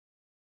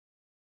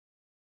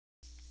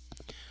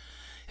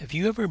Have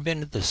you ever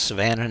been to the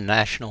Savannah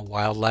National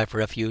Wildlife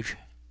Refuge?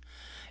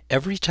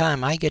 Every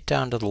time I get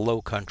down to the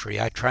low country,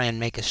 I try and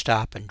make a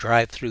stop and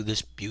drive through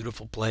this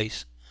beautiful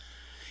place.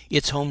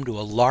 It's home to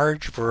a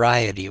large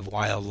variety of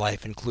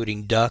wildlife,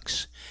 including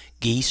ducks,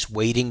 geese,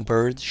 wading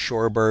birds,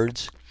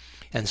 shorebirds,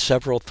 and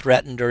several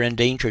threatened or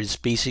endangered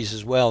species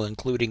as well,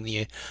 including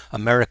the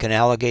American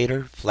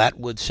alligator,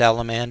 flatwood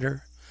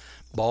salamander,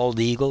 bald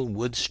eagle,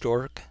 wood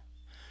stork,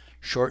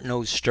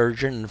 short-nosed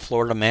sturgeon, and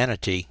Florida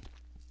manatee.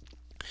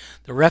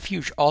 The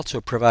refuge also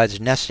provides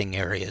nesting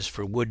areas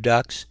for wood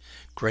ducks,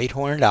 great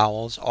horned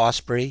owls,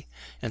 osprey,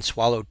 and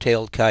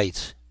swallow-tailed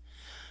kites.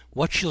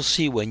 What you'll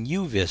see when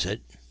you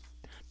visit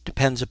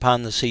depends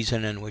upon the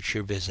season in which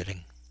you're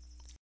visiting.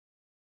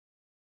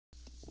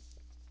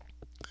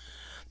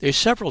 There's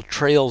several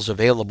trails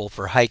available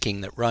for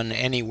hiking that run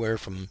anywhere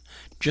from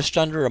just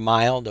under a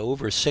mile to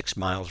over 6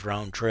 miles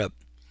round trip.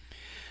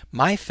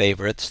 My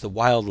favorite's the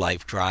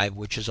Wildlife Drive,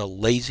 which is a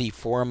lazy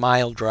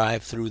 4-mile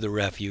drive through the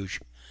refuge.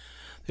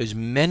 There's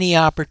many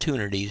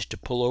opportunities to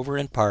pull over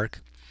and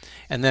park,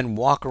 and then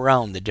walk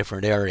around the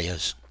different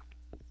areas.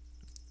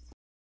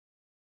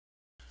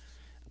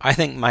 I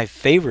think my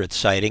favorite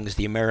sighting is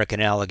the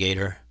American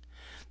alligator.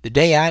 The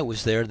day I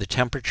was there, the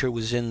temperature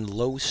was in the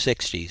low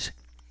 60s.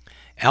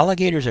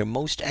 Alligators are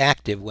most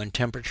active when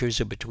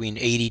temperatures are between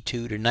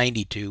 82 to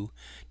 92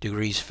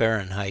 degrees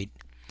Fahrenheit.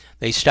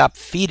 They stop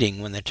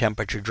feeding when the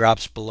temperature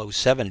drops below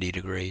 70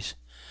 degrees.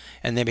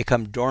 And they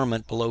become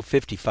dormant below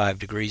 55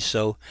 degrees,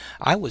 so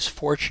I was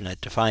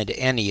fortunate to find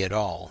any at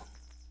all.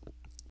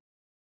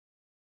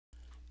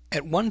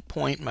 At one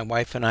point, my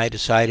wife and I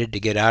decided to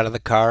get out of the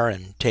car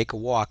and take a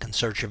walk in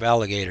search of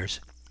alligators.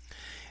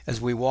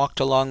 As we walked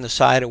along the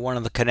side of one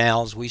of the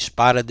canals, we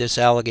spotted this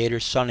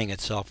alligator sunning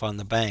itself on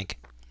the bank.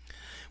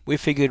 We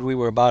figured we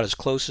were about as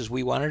close as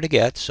we wanted to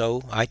get,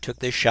 so I took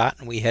this shot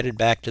and we headed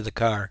back to the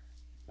car.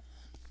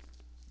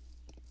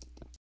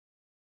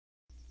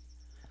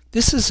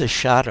 This is a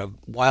shot of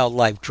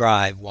Wildlife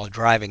Drive while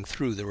driving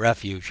through the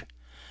refuge.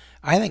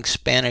 I think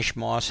Spanish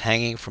moss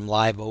hanging from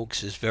live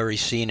oaks is very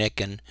scenic,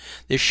 and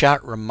this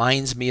shot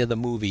reminds me of the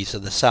movies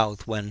of the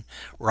South when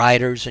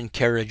riders and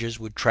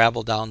carriages would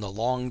travel down the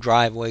long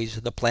driveways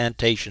of the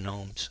plantation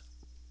homes.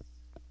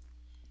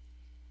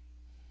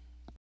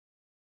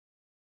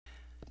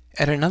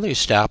 At another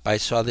stop, I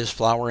saw this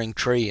flowering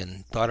tree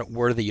and thought it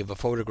worthy of a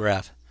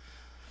photograph.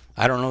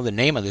 I don't know the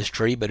name of this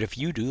tree, but if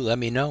you do, let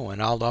me know,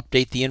 and I'll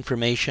update the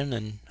information,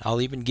 and I'll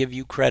even give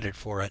you credit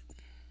for it.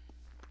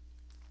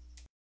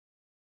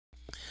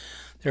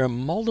 There are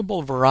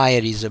multiple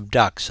varieties of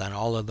ducks on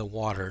all of the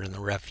water in the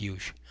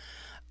refuge.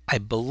 I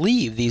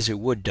believe these are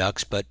wood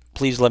ducks, but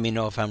please let me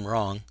know if I'm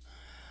wrong.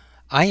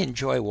 I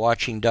enjoy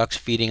watching ducks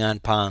feeding on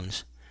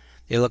ponds.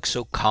 They look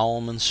so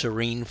calm and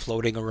serene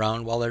floating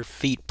around while their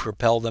feet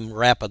propel them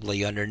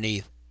rapidly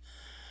underneath.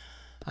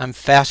 I'm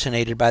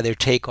fascinated by their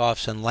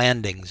takeoffs and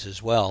landings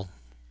as well.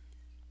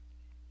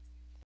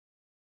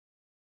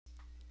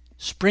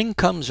 Spring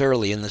comes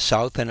early in the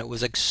South, and it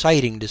was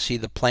exciting to see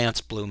the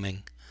plants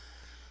blooming.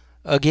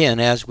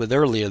 Again, as with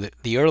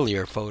the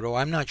earlier photo,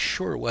 I'm not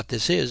sure what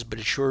this is, but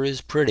it sure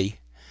is pretty.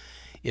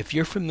 If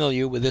you're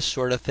familiar with this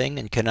sort of thing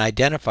and can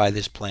identify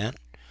this plant,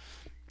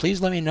 please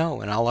let me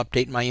know and I'll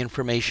update my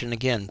information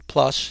again.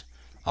 Plus,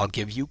 I'll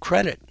give you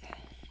credit.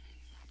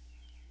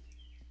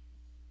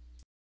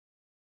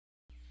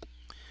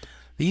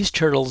 These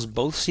turtles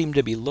both seem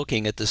to be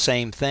looking at the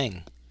same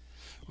thing.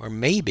 Or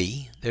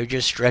maybe they're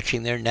just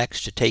stretching their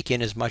necks to take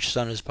in as much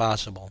sun as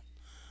possible.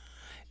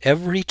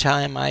 Every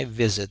time I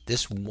visit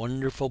this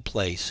wonderful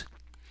place,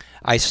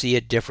 I see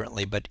it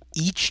differently, but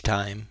each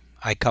time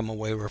I come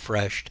away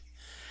refreshed.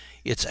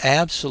 It's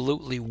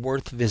absolutely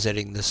worth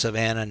visiting the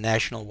Savannah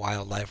National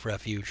Wildlife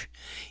Refuge.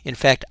 In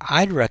fact,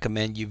 I'd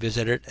recommend you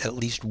visit it at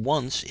least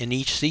once in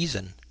each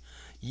season.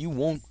 You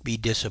won't be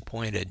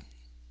disappointed.